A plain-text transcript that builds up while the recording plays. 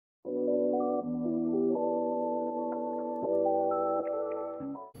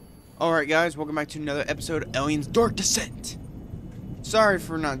Alright guys, welcome back to another episode of Aliens Dark Descent. Sorry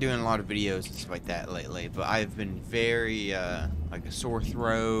for not doing a lot of videos and stuff like that lately, but I've been very, like a sore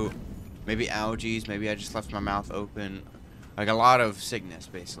throat, maybe allergies, maybe I just left my mouth open, like a lot of sickness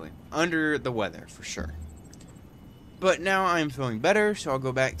basically. Under the weather, for sure. But now I'm feeling better, so I'll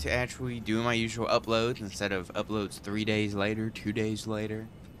go back to actually doing my usual uploads instead of uploads 3 days later, 2 days later.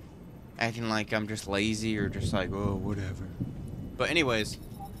 Acting like I'm just lazy or just like, oh, whatever. But anyways,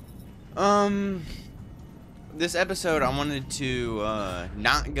 this episode I wanted to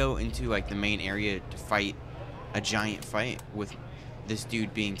not go into like the main area to fight a giant fight with this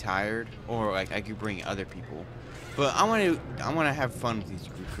dude being tired, or like I could bring other people. But I want to have fun with these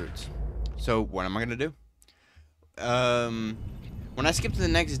recruits. So what am I gonna do? When I skip to the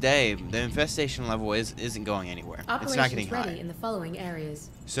next day, the infestation level isn't going anywhere. It's not getting high. Ready in the following areas.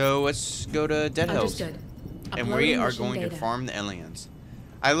 So let's go to Dead Hills, and we are going to data. farm the aliens.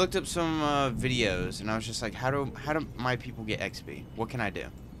 I looked up some videos, and I was just like, how do my people get XP? What can I do?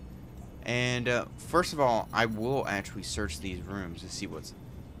 And first of all, I will actually search these rooms to see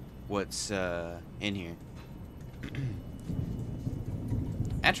what's in here.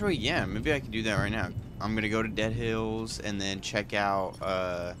 Actually, yeah, maybe I can do that right now. I'm gonna go to Dead Hills and then check out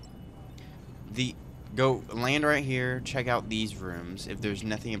go land right here, check out these rooms. If there's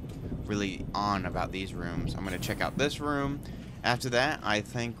nothing really on about these rooms, I'm gonna check out this room. After that, I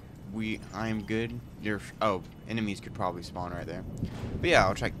think I'm good. Enemies could probably spawn right there. But yeah,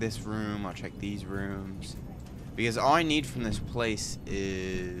 I'll check this room, I'll check these rooms. Because all I need from this place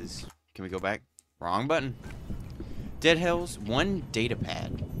is, can we go back? Wrong button. Dead Hills, 1 data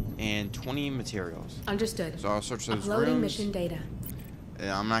pad and 20 materials. Understood. So I'll search those Uploading rooms. mission data.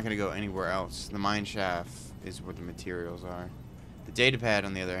 I'm not gonna go anywhere else. The mine shaft is where the materials are. The data pad,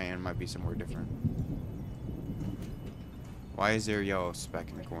 on the other hand, might be somewhere different. Why is there a yellow speck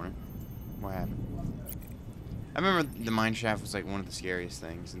in the corner? What happened? I remember the mine shaft was like one of the scariest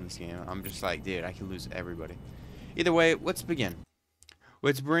things in this game. I'm just like, dude, I could lose everybody. Either way, let's begin.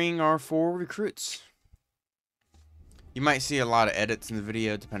 Let's bring our 4 recruits. You might see a lot of edits in the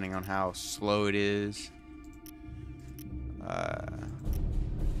video depending on how slow it is. I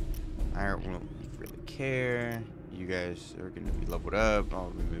don't really care. You guys are going to be leveled up. I'll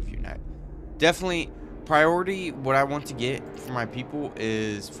remove you now. Definitely, priority, what I want to get for my people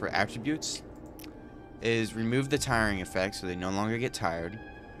is for attributes. Is remove the tiring effect so they no longer get tired.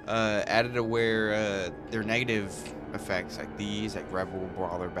 Added to where their negative effects, like these, like Rebel,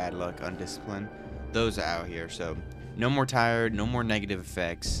 Brawler, Bad Luck, Undisciplined, those are out here. So no more tired, no more negative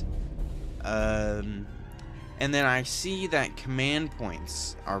effects. And then I see that command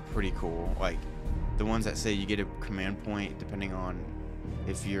points are pretty cool. Like the ones that say you get a command point depending on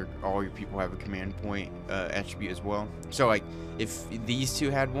if all your people have a command point attribute as well. So like if these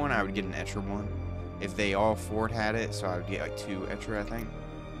 2 had one, I would get an extra one. If they all 4 had it, so I would get like 2 extra, I think.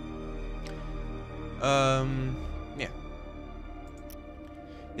 Yeah.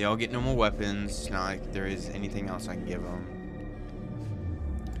 They all get normal weapons. It's not like there is anything else I can give them.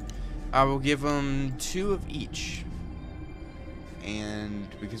 I will give them 2 of each. And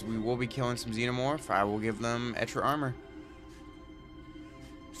because we will be killing some Xenomorph, I will give them extra armor.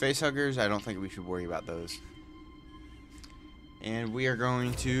 Facehuggers, I don't think we should worry about those. And we are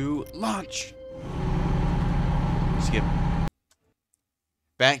going to launch. Skip.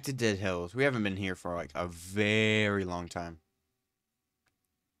 Back to Dead Hills. We haven't been here for like a very long time.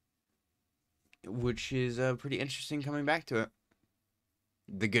 Which is pretty interesting coming back to it.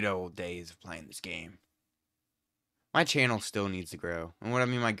 The good old days of playing this game. My channel still needs to grow. And what I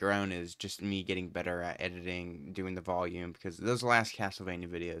mean by grown is just me getting better at editing, doing the volume. Because those last Castlevania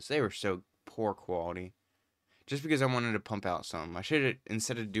videos, they were so poor quality. Just because I wanted to pump out some. I should have,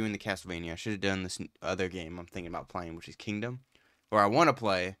 instead of doing the Castlevania, I should have done this other game I'm thinking about playing, which is Kingdom. Where I want to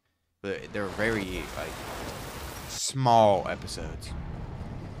play, but they're very, like, small episodes.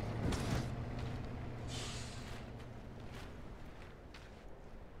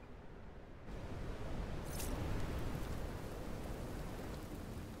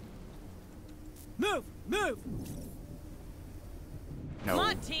 Move! Move! No. Come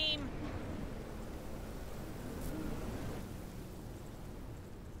on, team!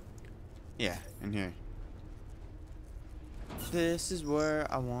 Yeah, in here. This is where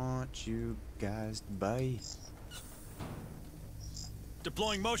I want you guys to be.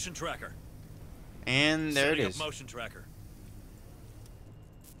 Deploying motion tracker. And there Setting it up is. motion tracker.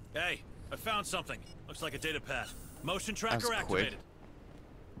 Hey, I found something. Looks like a data pad. Motion tracker That's quick. activated.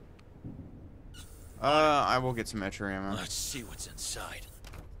 I will get some extra ammo. Let's see what's inside.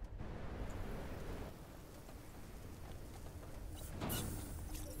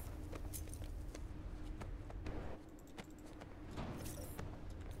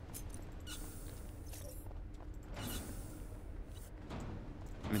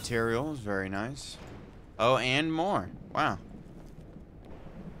 Materials, very nice. Oh, and more. Wow.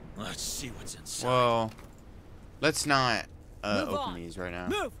 Let's see what's inside. Well, let's not Move open on. these right now.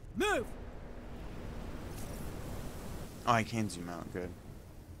 Move! Move! Oh, I can zoom out. Good.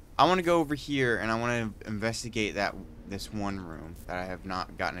 I want to go over here and I want to investigate this one room that I have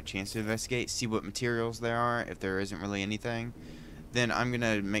not gotten a chance to investigate. See what materials there are. If there isn't really anything, then I'm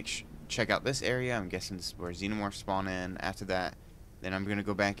gonna check out this area. I'm guessing this is where Xenomorphs spawn in. After that, then I'm gonna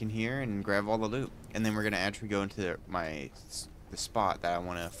go back in here and grab all the loot, and then we're gonna actually go into the spot that I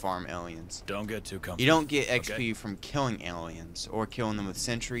want to farm aliens. Don't get too comfortable. You don't get XP okay? from killing aliens or killing them with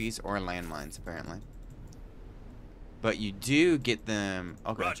sentries or landmines, apparently. But you do get them.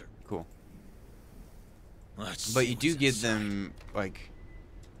 Okay, Roger. cool. Let's But see you do what's get inside. them like.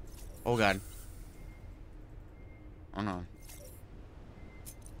 Oh god. Oh no.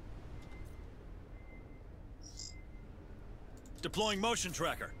 Deploying motion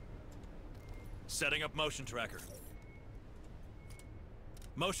tracker. Setting up motion tracker.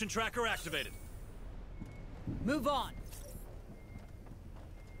 Motion tracker activated. Move on!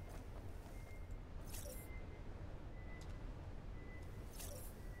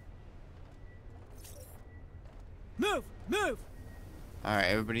 Move! Move! Alright,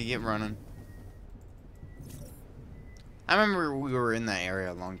 everybody get running. I remember we were in that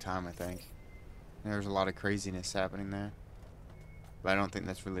area a long time, I think. There was a lot of craziness happening there. But I don't think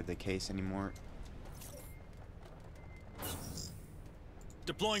that's really the case anymore.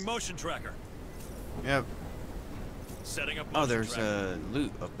 Deploying motion tracker. Yep. Setting up motion Oh, there's tracker.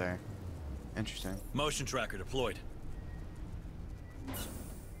 loot up there. Interesting. Motion tracker deployed.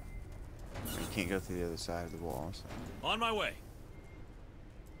 You can't go through the other side of the wall. So. On my way.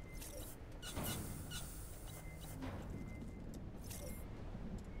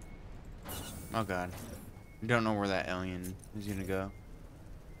 Oh god. We don't know where that alien is gonna go.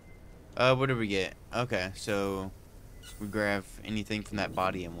 What did we get? Okay, so we grab anything from that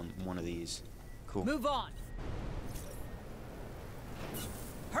body in one of these. Cool. Move on!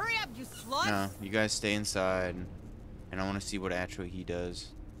 Hurry up, you sluts! No, you guys stay inside, and I want to see what actually he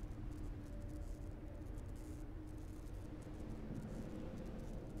does.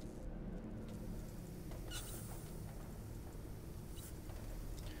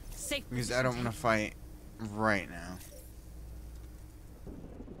 Safe Because I don't want to fight right now.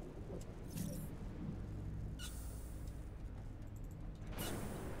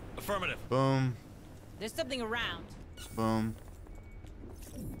 Affirmative. Boom, There's something around. boom.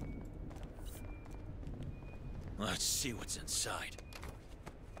 Let's see what's inside.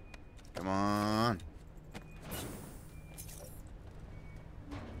 Come on.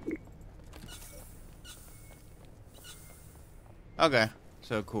 Okay,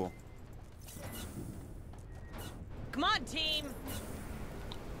 so cool. Come on, team!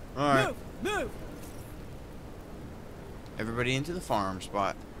 Alright, Move! Move! everybody into the farm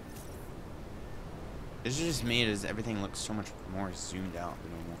spot. Is it just me, or does everything look so much more zoomed out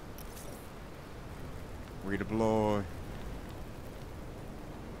than normal? Redeploy.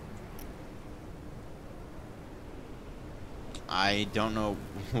 I don't know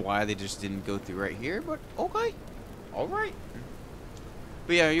why they just didn't go through right here, but okay. Alright.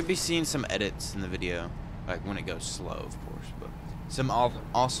 But yeah, you'll be seeing some edits in the video. Like when it goes slow, of course. But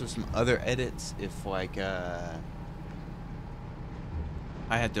also some other edits if like I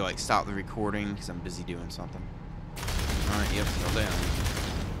had to like stop the recording because I'm busy doing something. Alright, yep, still down.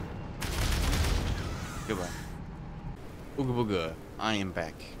 Goodbye. Ooga booga. I am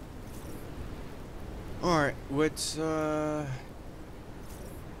back. Alright, let's set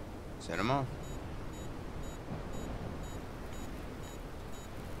him off.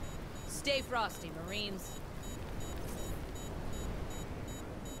 Stay frosty, Marines.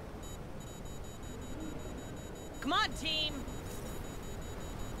 Come on, team!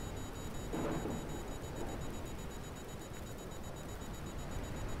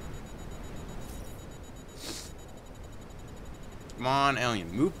 Come on,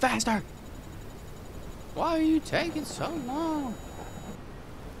 alien, move faster! Why are you taking so long?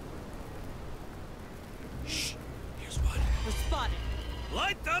 Shh. Here's what. We're spotted.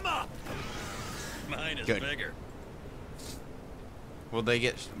 Light them up. Mine is Good. bigger. Will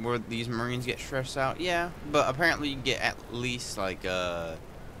these Marines get stressed out? Yeah, but apparently you get at least like your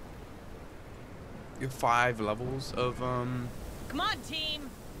 5 levels of Come on, team!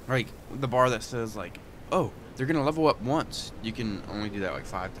 like the bar that says like, oh, they're gonna level up once. You can only do that like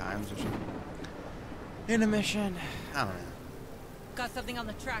 5 times or something. In a mission, I don't know. Got something on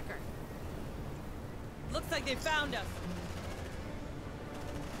the tracker. Looks like they found us.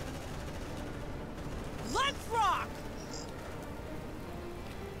 Let's rock!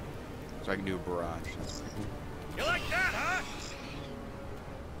 So I can do a barrage. That's pretty cool. You like that, huh?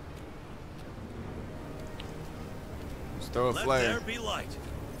 Just throw a Let flare. there be light.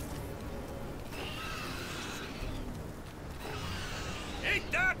 Eat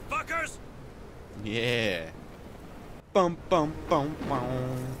that, fuckers! Yeah. Bum bum bum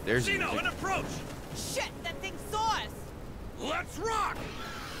bum. There's Xeno, music. an approach! Shit, that thing saw us! Let's rock!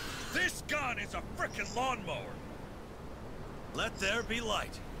 This gun is a frickin' lawnmower. Let there be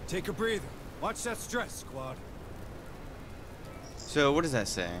light. Take a breather. Watch that stress, squad. So what does that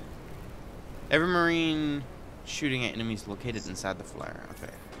say? Every Marine shooting at enemies located inside the flare.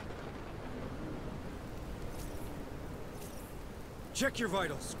 Okay. Check your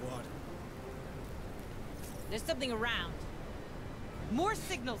vitals, squad. There's something around. More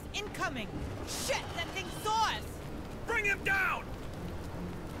signals incoming! Shit, that thing saw us! Bring him down!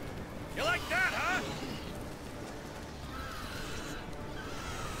 You like that, huh?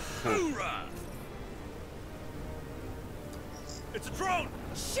 Hoorah! It's a drone!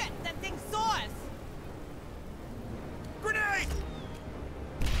 Shit, that thing saw us! Grenade!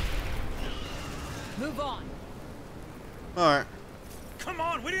 Move on. Alright. Come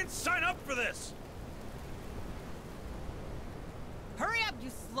on, we didn't sign up for this! Hurry up, you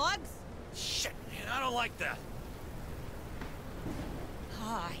slugs! Shit, man, I don't like that.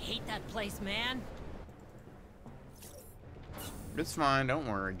 Ah, I hate that place, man. It's fine, don't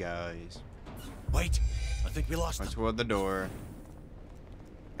worry guys. Wait, I think we lost Let's them. hold the door.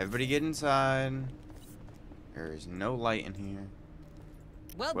 Everybody get inside. There is no light in here.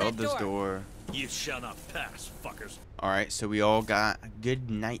 Weld Weld that this door. door. You shall not pass, fuckers. Alright, so we all got a good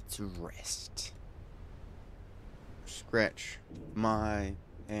night's rest. Scratch my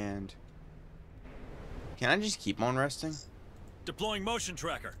hand. Can I just keep on resting? Deploying motion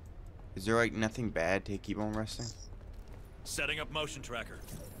tracker. Is there like nothing bad to keep on resting? Setting up motion tracker.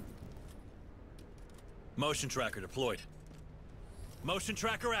 Motion tracker deployed. Motion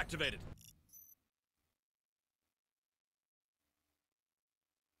tracker activated.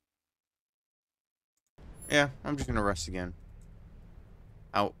 Yeah, I'm just gonna rest again.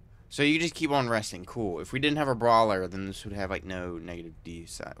 Out. So you just keep on resting. Cool. If we didn't have a brawler, then this would have like no negative D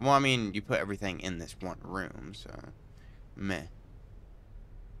side. Well, I mean, you put everything in this one room, so meh.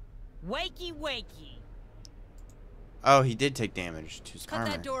 Wakey, wakey. Oh, he did take damage to his Cut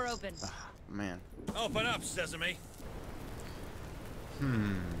armor. that door open. Ah, man. Open up, Sesame.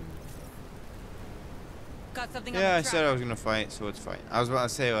 Got something on Yeah, the I track. said I was gonna fight, so let's fight. I was about to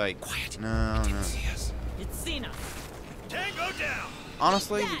say like, Quiet. no. It's Cena. Tango down.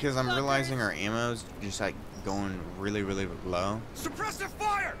 Honestly, Take that, because I'm realizing fuckers. our ammo's just like going really, really low. Suppressive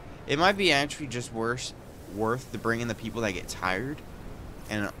fire. It might be actually just worth to bring in the people that get tired,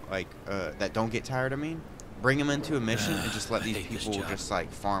 and like that don't get tired. I mean, bring them into a mission and just let I these hate this people job. just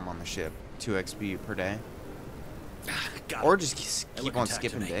like farm on the ship, 2 XP per day, Got or it. just They keep look on intact to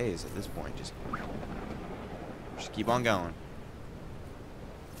skipping me. days at this point. Just keep on going.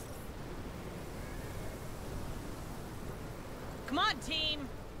 Come on, team.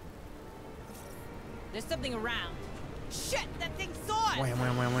 There's something around. Shit, that thing saw us! Wham,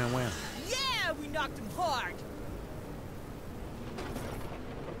 wham, wham, wham, wham. Yeah, we knocked him hard.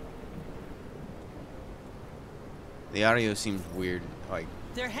 The audio seems weird, like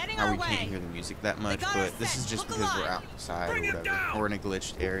They're heading how our we way. can't hear the music that much, got us but this set. is just Look because we're alive. outside Bring or him whatever, down. or in a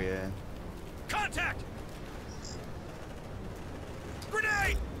glitched area. Contact.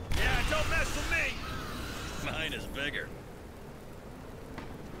 Grenade. Yeah, don't mess with me. Mine is bigger.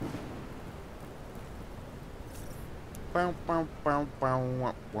 Bow, bow, bow, bow,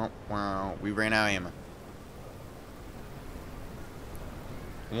 wow, wow, wow. We ran out of ammo.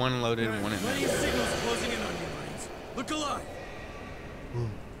 One loaded, one in Plenty of there. signals closing in on you, Marines. Look alive.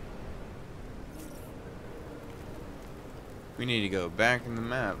 We need to go back in the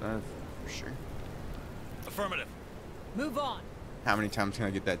map, that's for sure. Affirmative. Move on. How many times can I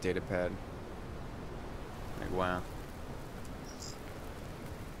get that data pad? Like, wow.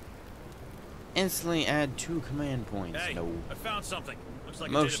 Instantly add 2 command points. Hey, No. I found something. Looks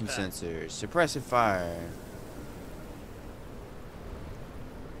like Motion a data pad. sensors, suppressive fire.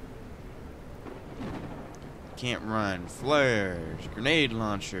 Can't run, flares, grenade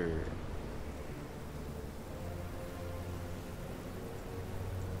launcher.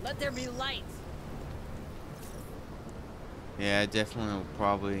 Let there be light. Yeah, it definitely will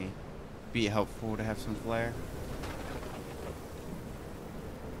probably be helpful to have some flare.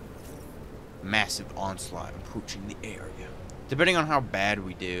 Massive onslaught approaching the area. Depending on how bad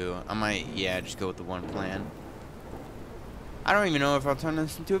we do, I might, yeah, just go with the one plan. I don't even know if I'll turn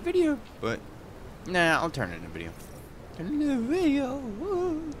this into a video, but nah, I'll turn it into a video. Turn it into a video.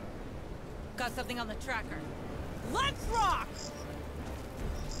 Woo. got something on the tracker. Let's rock!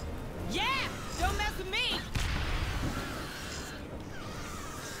 Yeah! Don't mess with me!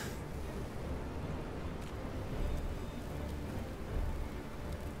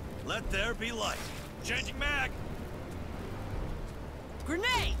 Let there be light. Changing mag.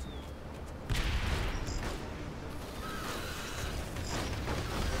 Grenade!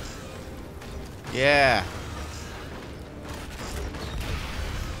 Yeah.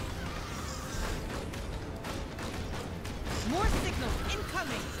 More signals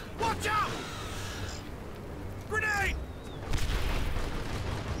incoming! Watch out! Grenade!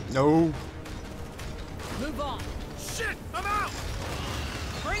 No. Move on! Shit! I'm out!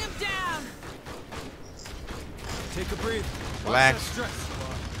 Bring him down! Take a breather. Relax. Watch that stress,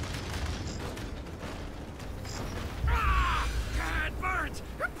 squad. Ah! God, it burns!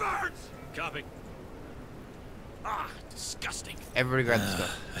 It burns! Copy. Ah, disgusting. Everybody grab the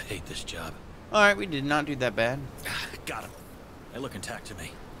stuff. I hate this job. Alright, we did not do that bad. Got him. They look intact to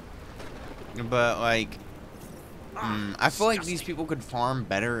me. But, like, I feel like these disgusting. people could farm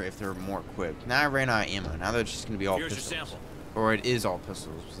better if they're more equipped. Now I ran out of ammo. Now they're just going to be all Here's your pistols. sample. Or it is all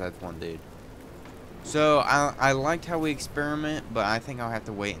pistols, besides one dude. So, I liked how we experiment, but I think I'll have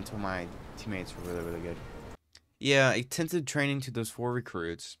to wait until my teammates are really, really good. Yeah, intensive training to those 4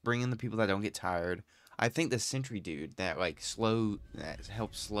 recruits. Bring in the people that don't get tired. I think the sentry dude that, like, that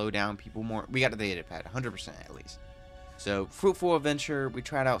helps slow down people more. We got the data pad, 100% at least. So, fruitful adventure. We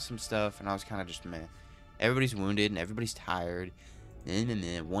tried out some stuff, and I was kind of just meh. Everybody's wounded, and everybody's tired. 1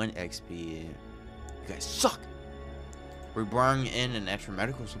 XP. You guys suck! We brought in an extra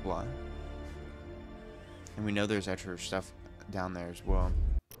medical supply. And we know there's extra stuff down there as well.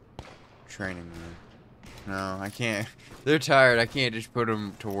 Training room. No, I can't. They're tired. I can't just put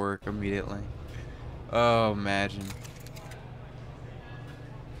them to work immediately. Oh, imagine.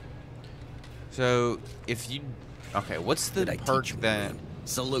 So, if you... Okay, what's the perk that...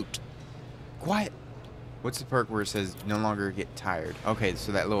 Salute. Quiet! What's the perk where it says no longer get tired? Okay,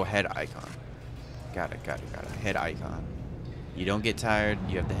 so that little head icon. Got it. Head icon. You don't get tired,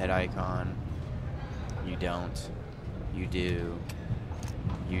 you have the head icon. You don't. You do.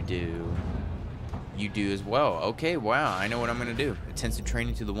 You do. You do as well. Okay, wow, I know what I'm gonna do. Intensive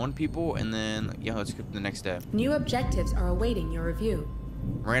training to the 1 people, and then, yeah, let's go to the next step. New objectives are awaiting your review.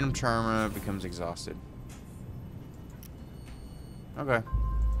 Random charmer becomes exhausted. Okay.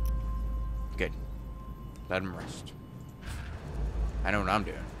 Good. Let him rest. I know what I'm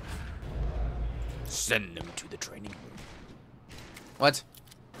doing. Send them to the training room. What?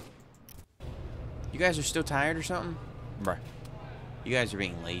 You guys are still tired or something? Bruh. You guys are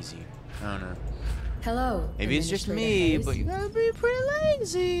being lazy. I don't know. Hello. Maybe it's just Administrator me, Hayes. but you guys be pretty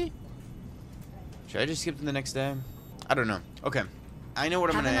lazy. Should I just skip to the next day? I don't know. Okay. I know what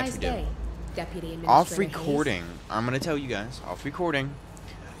I'm Have going to a nice actually do. day, Deputy Administrator Off Hayes. recording, I'm going to tell you guys, off recording,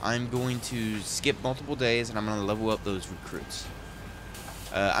 I'm going to skip multiple days and I'm going to level up those recruits.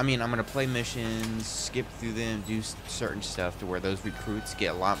 I'm going to play missions, skip through them, do certain stuff to where those recruits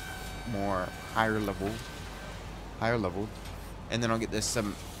get a lot more higher level, and then I'll get this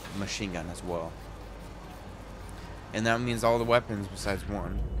submachine gun as well. And that means all the weapons besides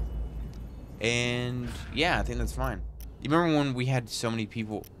 1. And yeah, I think that's fine. You remember when we had so many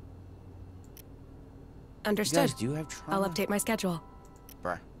people? You Understood. guys do have trauma? I'll update my schedule.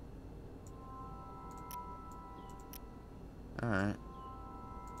 Bruh. Alright.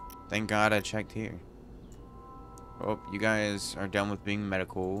 Thank God I checked here. Well, you guys are done with being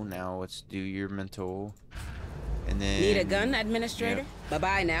medical. Now let's do your mental. And then... Need a gun, Administrator? Yep.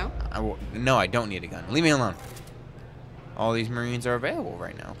 Bye-bye now. No, I don't need a gun. Leave me alone. All these Marines are available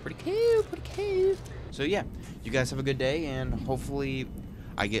right now. Pretty cute. So yeah, you guys have a good day, and hopefully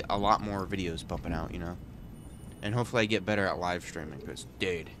I get a lot more videos bumping out, you know. And hopefully I get better at live streaming, because,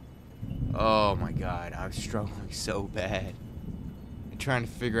 dude, oh my God, I'm struggling so bad. And trying to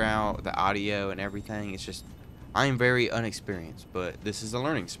figure out the audio and everything, it's just, I am very unexperienced, but this is a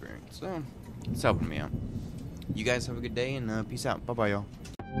learning experience, so it's helping me out. You guys have a good day, and peace out. Bye-bye, y'all.